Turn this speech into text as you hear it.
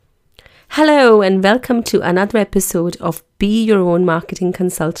Hello, and welcome to another episode of Be Your Own Marketing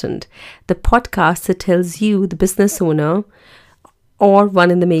Consultant, the podcast that tells you, the business owner or one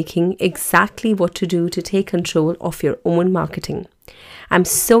in the making, exactly what to do to take control of your own marketing. I'm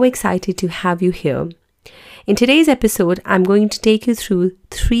so excited to have you here. In today's episode, I'm going to take you through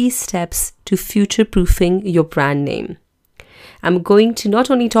 3 steps to future-proofing your brand name. I'm going to not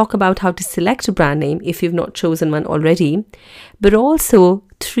only talk about how to select a brand name if you've not chosen one already, but also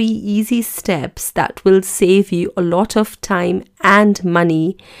 3 easy steps that will save you a lot of time and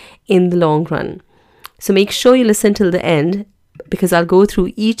money in the long run. So make sure you listen till the end because I'll go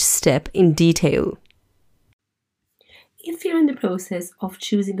through each step in detail. If you're in the process of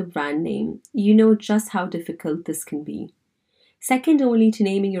choosing a brand name, you know just how difficult this can be. Second only to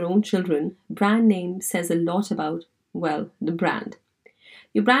naming your own children, brand name says a lot about the brand.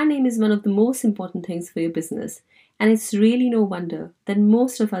 Your brand name is one of the most important things for your business, and it's really no wonder that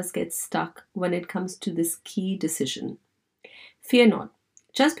most of us get stuck when it comes to this key decision. Fear not,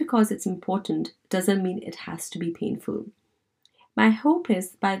 just because it's important doesn't mean it has to be painful. My hope is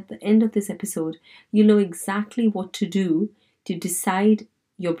by the end of this episode, you know exactly what to do to decide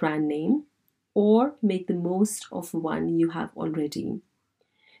your brand name or make the most of one you have already.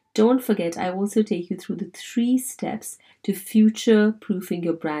 Don't forget, I also take you through the 3 steps to future-proofing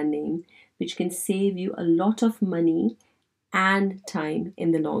your brand name, which can save you a lot of money and time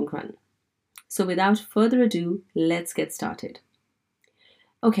in the long run. So without further ado, let's get started.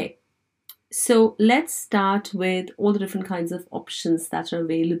 Okay, so let's start with all the different kinds of options that are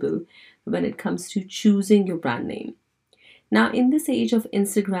available when it comes to choosing your brand name. Now, in this age of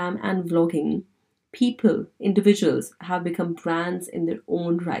Instagram and vlogging, individuals have become brands in their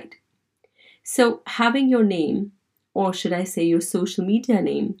own right. So having your name, or should I say your social media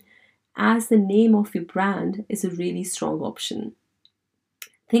name, as the name of your brand is a really strong option.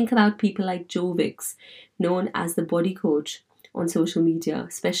 Think about people like Joe Wicks, known as the body coach on social media,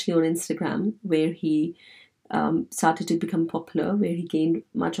 especially on Instagram, where he started to become popular, where he gained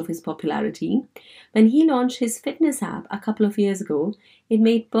much of his popularity. When he launched his fitness app a couple of years ago, it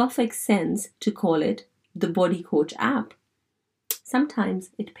made perfect sense to call it the Body Coach app. Sometimes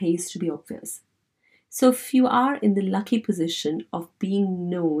it pays to be obvious. So if you are in the lucky position of being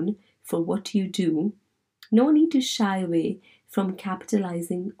known for what you do, no need to shy away from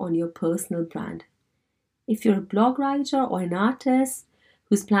capitalizing on your personal brand. If you're a blog writer or an artist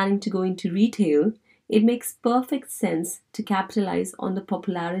who's planning to go into retail, it makes perfect sense to capitalize on the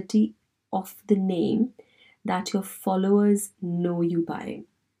popularity of the name that your followers know you by.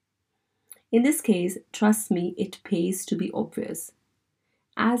 In this case, trust me, it pays to be obvious.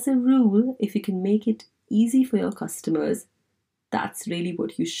 As a rule, if you can make it easy for your customers, that's really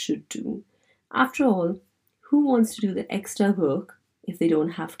what you should do. After all, who wants to do the extra work if they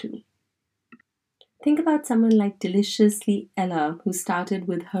don't have to? Think about someone like Deliciously Ella, who started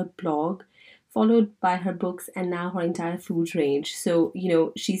with her blog, followed by her books and now her entire food range. So,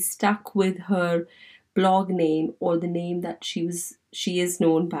 she stuck with her blog name or the name that she is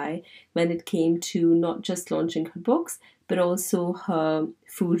known by when it came to not just launching her books, but also her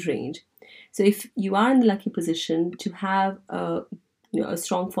food range. So if you are in the lucky position to have a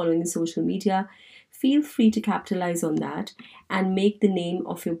strong following in social media, feel free to capitalize on that and make the name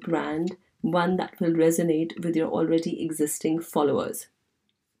of your brand one that will resonate with your already existing followers.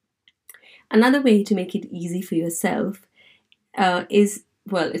 Another way to make it easy for yourself is,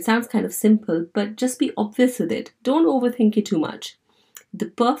 it sounds kind of simple, but just be obvious with it. Don't overthink it too much. The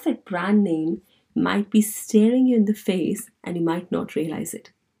perfect brand name might be staring you in the face and you might not realize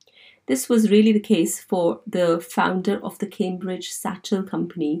it. This was really the case for the founder of the Cambridge Satchel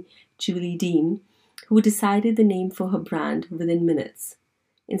Company, Julie Dean, who decided the name for her brand within minutes.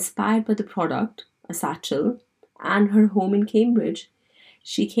 Inspired by the product, a satchel, and her home in Cambridge,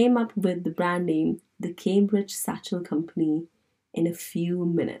 she came up with the brand name, the Cambridge Satchel Company, in a few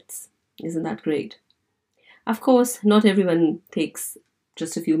minutes. Isn't that great? Of course, not everyone takes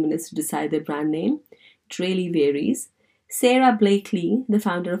just a few minutes to decide their brand name. It really varies. Sarah Blakely, the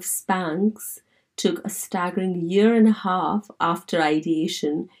founder of Spanx, took a staggering 1.5 years after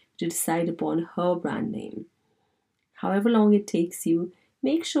ideation to decide upon her brand name. However long it takes you,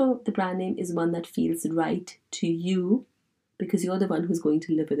 make sure the brand name is one that feels right to you, because you're the one who's going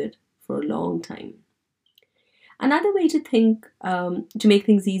to live with it for a long time. Another way to think, to make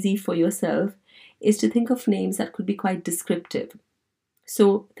things easy for yourself, is to think of names that could be quite descriptive.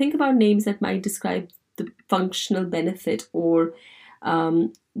 So think about names that might describe the functional benefit or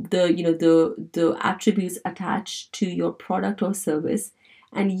the attributes attached to your product or service,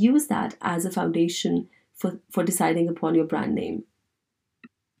 and use that as a foundation for deciding upon your brand name.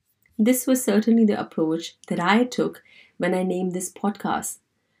 This was certainly the approach that I took when I named this podcast.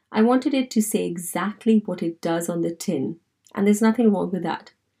 I wanted it to say exactly what it does on the tin, and there's nothing wrong with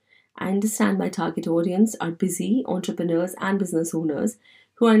that. I understand my target audience are busy entrepreneurs and business owners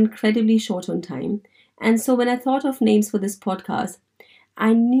who are incredibly short on time. And so when I thought of names for this podcast,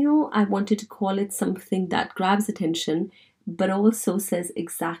 I knew I wanted to call it something that grabs attention but also says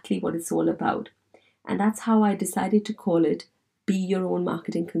exactly what it's all about. And that's how I decided to call it Be Your Own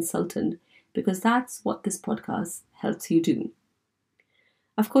Marketing Consultant, because that's what this podcast helps you do.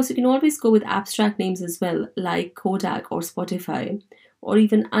 Of course, you can always go with abstract names as well, like Kodak or Spotify, or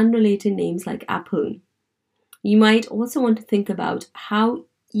even unrelated names like Apple. You might also want to think about how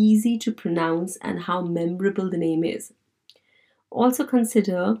easy to pronounce and how memorable the name is. Also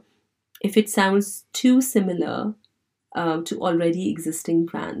consider if it sounds too similar to already existing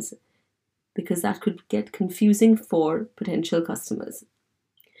brands, because that could get confusing for potential customers.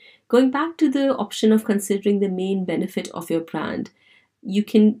 Going back to the option of considering the main benefit of your brand, you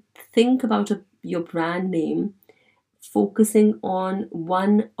can think about your brand name focusing on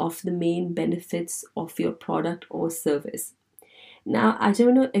one of the main benefits of your product or service. Now, I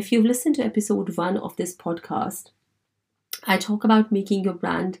don't know if you've listened to episode 1 of this podcast. I talk about making your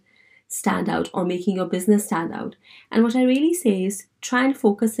brand stand out or making your business stand out. And what I really say is try and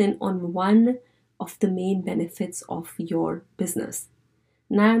focus in on one of the main benefits of your business.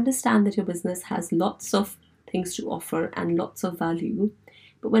 Now, I understand that your business has lots of things to offer and lots of value,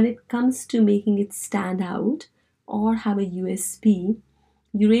 but when it comes to making it stand out or have a USP,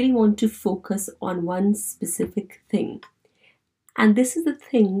 you really want to focus on one specific thing. And this is the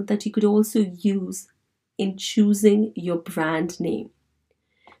thing that you could also use in choosing your brand name.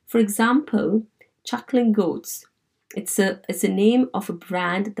 For example, Chuckling Goats. It's a name of a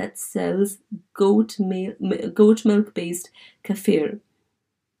brand that sells goat milk based kefir.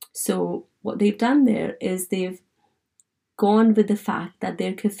 So what they've done there is they've gone with the fact that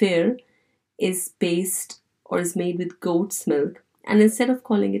their kefir is based or is made with goat's milk, and instead of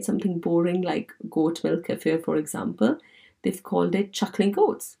calling it something boring like goat milk kefir, for example, they've called it Chuckling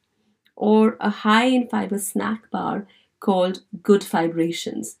Goats. Or a high in fiber snack bar called Good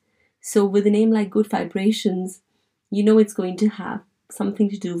Vibrations. So with a name like Good Vibrations, you know it's going to have something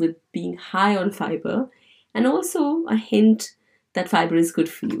to do with being high on fiber and also a hint that fiber is good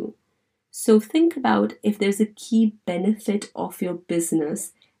for you. So think about if there's a key benefit of your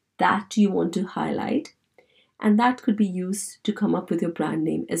business that you want to highlight, and that could be used to come up with your brand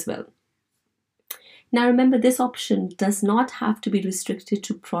name as well. Now remember, this option does not have to be restricted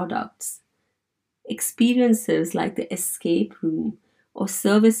to products. Experiences like the escape room or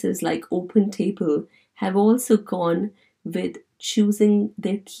services like OpenTable have also gone with choosing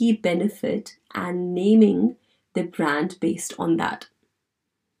their key benefit and naming their brand based on that.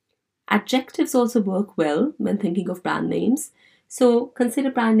 Adjectives also work well when thinking of brand names. So consider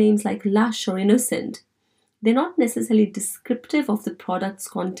brand names like Lush or Innocent. They're not necessarily descriptive of the product's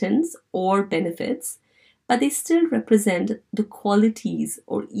contents or benefits, but they still represent the qualities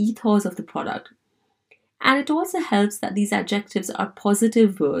or ethos of the product. And it also helps that these adjectives are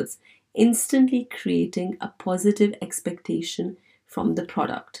positive words, instantly creating a positive expectation from the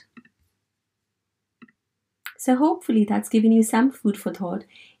product. So hopefully that's given you some food for thought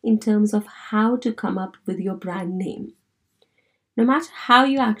in terms of how to come up with your brand name. No matter how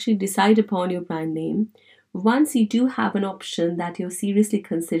you actually decide upon your brand name, once you do have an option that you're seriously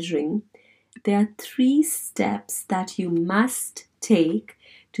considering, there are 3 steps that you must take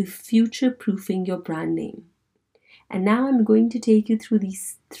to future-proofing your brand name. And now I'm going to take you through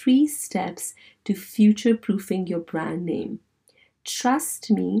these 3 steps to future-proofing your brand name.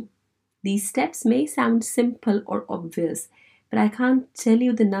 Trust me, these steps may sound simple or obvious, but I can't tell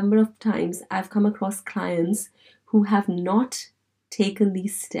you the number of times I've come across clients who have not taken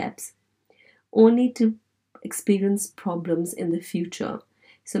these steps, only to experience problems in the future.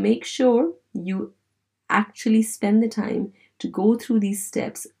 So make sure you actually spend the time to go through these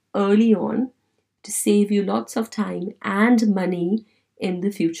steps early on to save you lots of time and money in the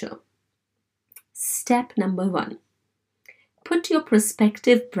future. Step number 1. Put your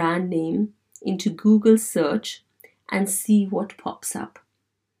prospective brand name into Google search and see what pops up.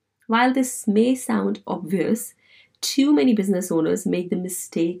 While this may sound obvious, too many business owners make the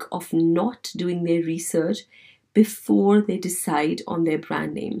mistake of not doing their research before they decide on their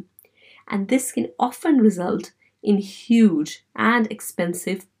brand name. And this can often result in huge and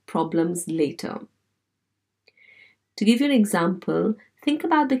expensive problems later. To give you an example, think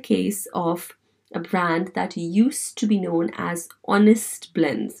about the case of a brand that used to be known as Honest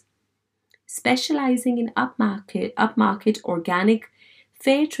Blends, specializing in upmarket organic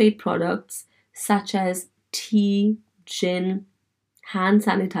fair trade products such as tea, gin, hand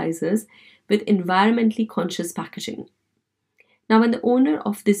sanitizers with environmentally conscious packaging. Now, when the owner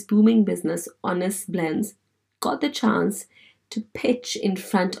of this booming business, Honest Blends, got the chance to pitch in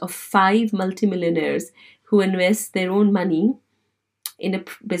front of 5 multimillionaires who invest their own money in a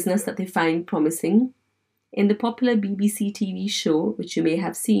business that they find promising, in the popular BBC TV show, which you may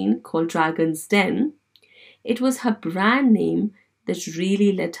have seen, called Dragon's Den, it was her brand name that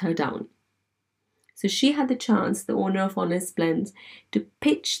really let her down. So she had the chance, the owner of Honest Blends, to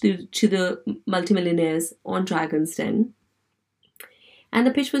pitch to the multimillionaires on Dragon's Den. And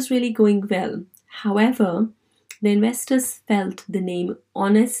the pitch was really going well. However, the investors felt the name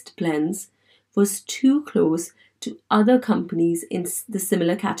Honest Blends was too close to other companies in the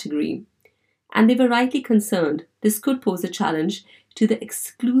similar category. And they were rightly concerned this could pose a challenge to the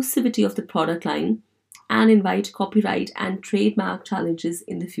exclusivity of the product line and invite copyright and trademark challenges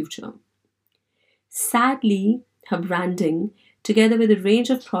in the future. Sadly, her branding, together with a range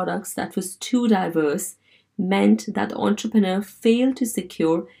of products that was too diverse, meant that the entrepreneur failed to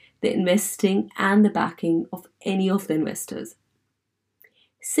secure the investing and the backing of any of the investors.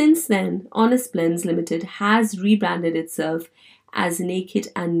 Since then, Honest Blends Limited has rebranded itself as Naked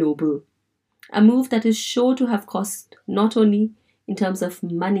and Noble, a move that is sure to have cost not only in terms of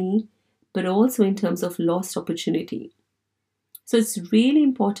money, but also in terms of lost opportunity. So it's really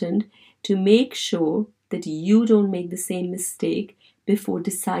important to make sure that you don't make the same mistake before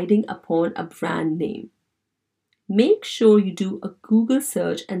deciding upon a brand name. Make sure you do a Google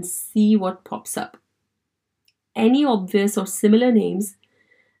search and see what pops up. Any obvious or similar names,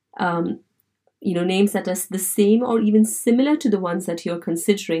 names that are the same or even similar to the ones that you're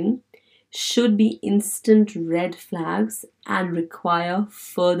considering, should be instant red flags and require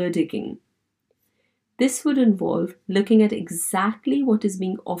further digging. This would involve looking at exactly what is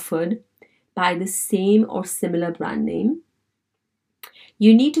being offered by the same or similar brand name.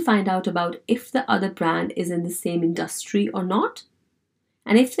 You need to find out about if the other brand is in the same industry or not.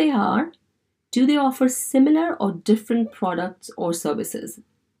 And if they are, do they offer similar or different products or services?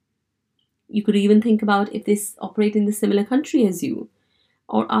 You could even think about if they operate in the similar country as you,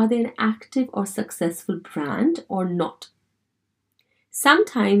 or are they an active or successful brand or not?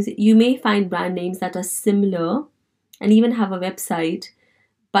 Sometimes you may find brand names that are similar and even have a website,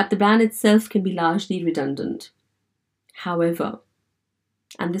 but the brand itself can be largely redundant. However,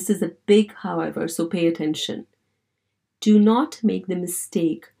 and this is a big however, so pay attention, do not make the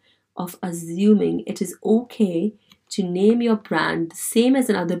mistake of assuming it is okay to name your brand the same as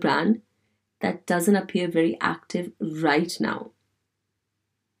another brand that doesn't appear very active right now.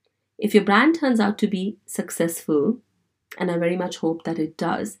 If your brand turns out to be successful, and I very much hope that it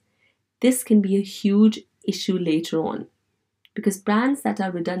does, this can be a huge issue later on, because brands that are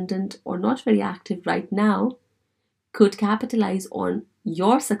redundant or not very active right now could capitalize on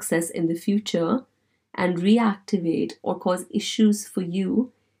your success in the future and reactivate or cause issues for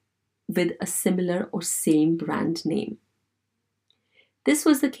you with a similar or same brand name. This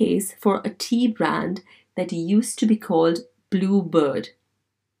was the case for a tea brand that used to be called Bluebird.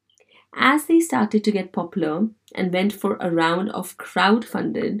 As they started to get popular and went for a round of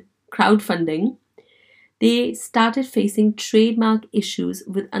crowdfunding, they started facing trademark issues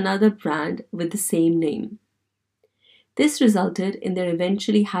with another brand with the same name. This resulted in their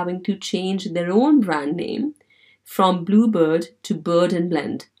eventually having to change their own brand name from Bluebird to Bird and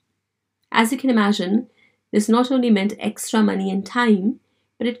Blend. As you can imagine, this not only meant extra money and time,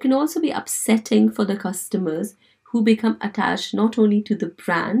 but it can also be upsetting for the customers who become attached not only to the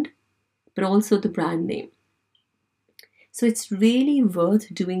brand, but also the brand name. So it's really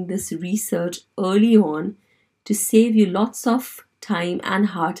worth doing this research early on to save you lots of time and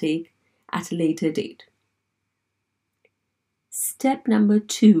heartache at a later date. Step number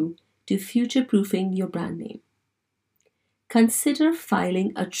 2 to future-proofing your brand name. Consider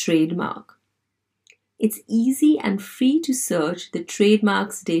filing a trademark. It's easy and free to search the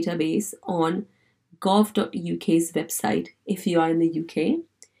trademarks database on gov.uk's website if you are in the UK.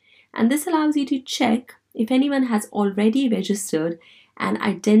 And this allows you to check if anyone has already registered an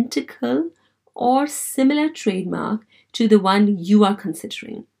identical or similar trademark to the one you are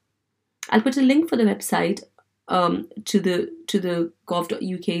considering. I'll put a link for the website to the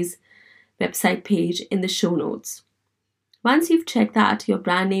gov.uk's website page in the show notes. Once you've checked that your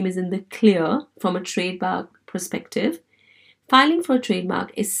brand name is in the clear from a trademark perspective, filing for a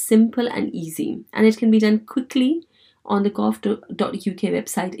trademark is simple and easy, and it can be done quickly on the gov.uk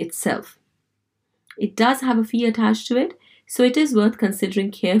website itself. It does have a fee attached to it, so it is worth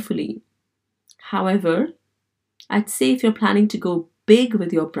considering carefully. However, I'd say if you're planning to go big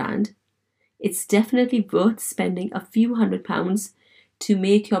with your brand, it's definitely worth spending a few £100 to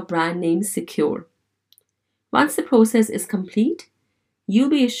make your brand name secure. Once the process is complete, you'll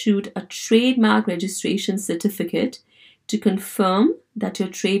be issued a trademark registration certificate to confirm that your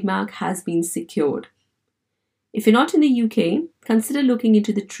trademark has been secured. If you're not in the UK, consider looking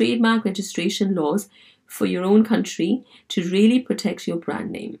into the trademark registration laws for your own country to really protect your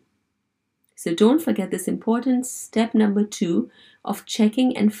brand name. So don't forget this important step number 2 of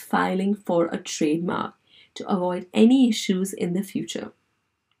checking and filing for a trademark to avoid any issues in the future.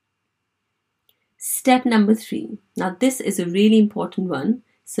 Step number 3. Now this is a really important one,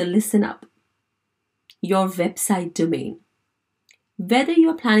 so listen up. Your website domain. Whether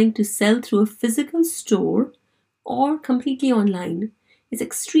you're planning to sell through a physical store or completely online, it's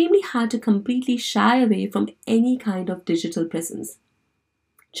extremely hard to completely shy away from any kind of digital presence.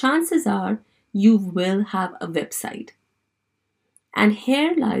 Chances are you will have a website. And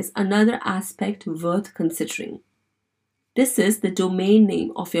here lies another aspect worth considering. This is the domain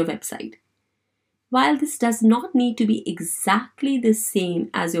name of your website. While this does not need to be exactly the same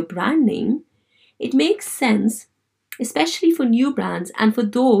as your brand name, it makes sense, especially for new brands and for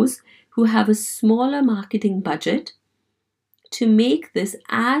those who have a smaller marketing budget, to make this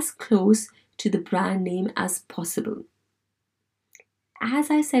as close to the brand name as possible. As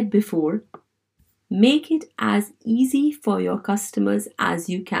I said before, make it as easy for your customers as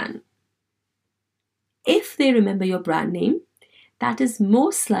you can. If they remember your brand name, that is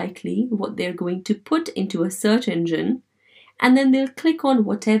most likely what they're going to put into a search engine, and then they'll click on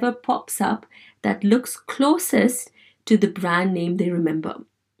whatever pops up that looks closest to the brand name they remember.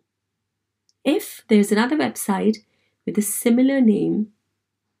 If there's another website with a similar name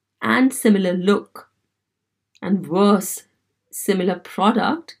and similar look, and worse, similar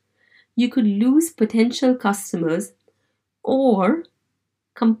product, you could lose potential customers or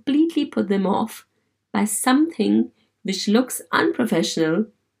completely put them off by something which looks unprofessional,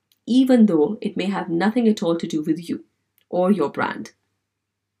 even though it may have nothing at all to do with you or your brand.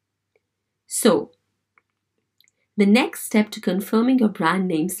 So, the next step to confirming your brand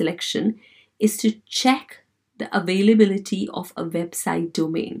name selection is to check the availability of a website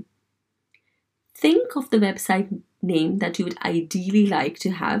domain. Think of the website name that you would ideally like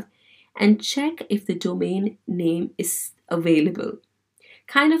to have and check if the domain name is available.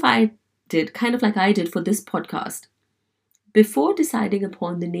 Kind of like I did for this podcast. Before deciding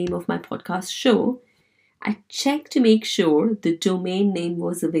upon the name of my podcast show, I checked to make sure the domain name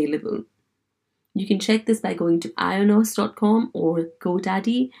was available. You can check this by going to ionos.com or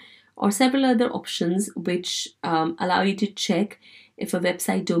GoDaddy or several other options which allow you to check if a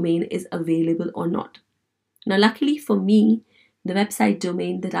website domain is available or not. Now, luckily for me, the website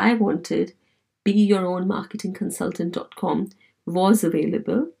domain that I wanted, beyourownmarketingconsultant.com, was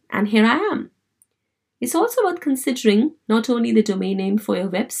available, and here I am. It's also worth considering not only the domain name for your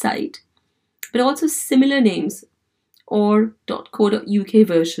website, but also similar names or .co.uk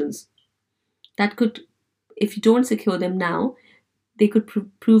versions. That could, if you don't secure them now, they could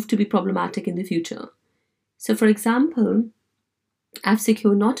prove to be problematic in the future. So for example, I've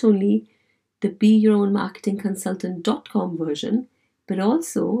secured not only the beyourownmarketingconsultant.com version, but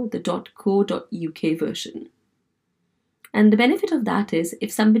also the .co.uk version. And the benefit of that is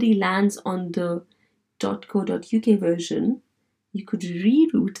if somebody lands on the .co.uk version, you could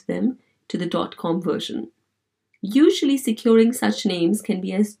reroute them to the .com version. Usually securing such names can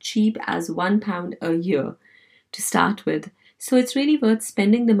be as cheap as £1 a year to start with, so it's really worth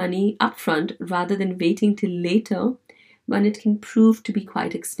spending the money upfront rather than waiting till later when it can prove to be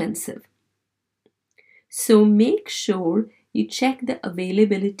quite expensive. So make sure you check the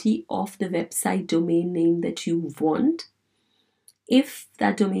availability of the website domain name that you want. If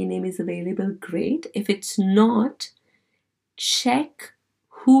that domain name is available, great. If it's not, check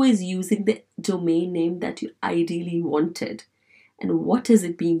who is using the domain name that you ideally wanted and what is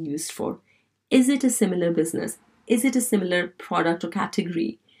it being used for. Is it a similar business? Is it a similar product or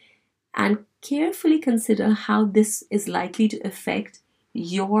category? And carefully consider how this is likely to affect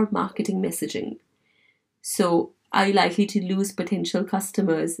your marketing messaging. So, are you likely to lose potential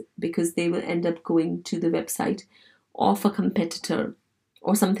customers because they will end up going to the website of a competitor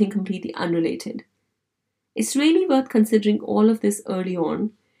or something completely unrelated? It's really worth considering all of this early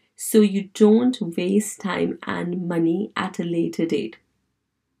on so you don't waste time and money at a later date.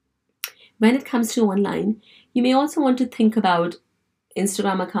 When it comes to online, you may also want to think about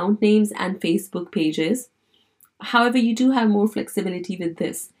Instagram account names and Facebook pages. However, you do have more flexibility with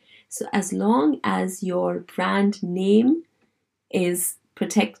this. So as long as your brand name is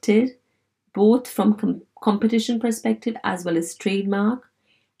protected, both from competition perspective as well as trademark,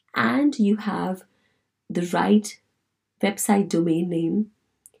 and you have the right website domain name,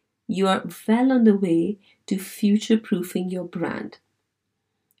 you are well on the way to future proofing your brand.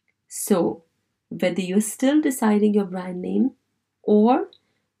 So, whether you're still deciding your brand name or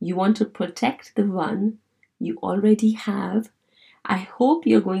you want to protect the one you already have, I hope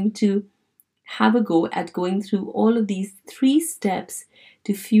you're going to have a go at going through all of these 3 steps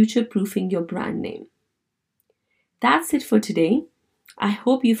to future proofing your brand name. That's it for today. I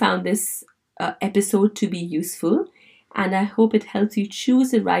hope you found this episode to be useful, and I hope it helps you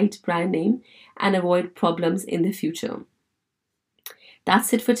choose the right brand name and avoid problems in the future.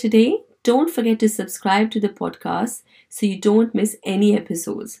 That's it for today. Don't forget to subscribe to the podcast so you don't miss any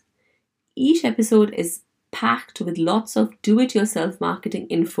episodes. Each episode is packed with lots of do-it-yourself marketing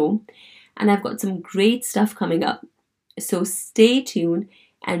info, and I've got some great stuff coming up. So stay tuned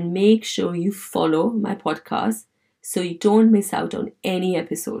and make sure you follow my podcast so you don't miss out on any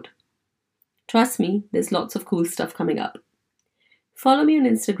episode. Trust me, there's lots of cool stuff coming up. Follow me on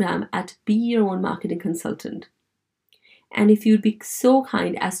Instagram at Be Your Own Marketing Consultant. And if you'd be so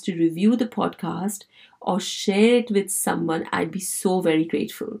kind as to review the podcast or share it with someone, I'd be so very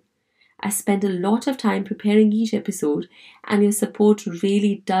grateful. I spend a lot of time preparing each episode, and your support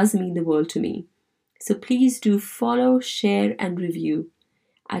really does mean the world to me. So please do follow, share, and review.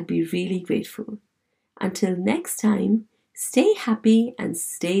 I'd be really grateful. Until next time, stay happy and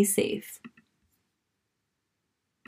stay safe.